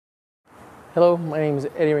Hello, my name is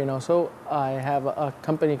Eddie Reynoso. I have a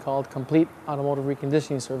company called Complete Automotive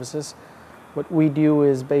Reconditioning Services. What we do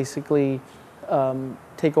is basically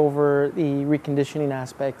take over the reconditioning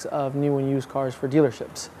aspects of new and used cars for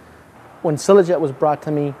dealerships. When Cilajet was brought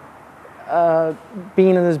to me,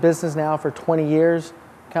 being in this business now for 20 years,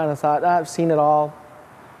 kind of thought, I've seen it all,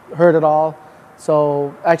 heard it all.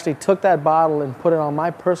 So I actually took that bottle and put it on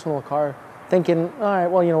my personal car, thinking, all right,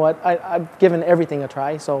 well, you know what, I've given everything a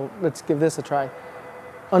try, so let's give this a try.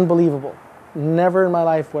 Unbelievable. Never in my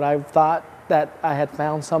life would I have thought that I had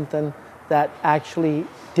found something that actually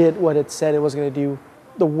did what it said it was going to do.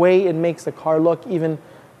 The way it makes the car look, even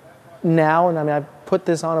now, and I mean, I put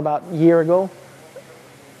this on about a year ago,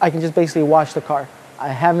 I can just basically wash the car. I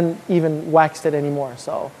haven't even waxed it anymore,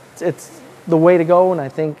 so it's the way to go, and I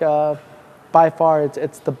think by far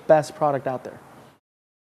it's the best product out there.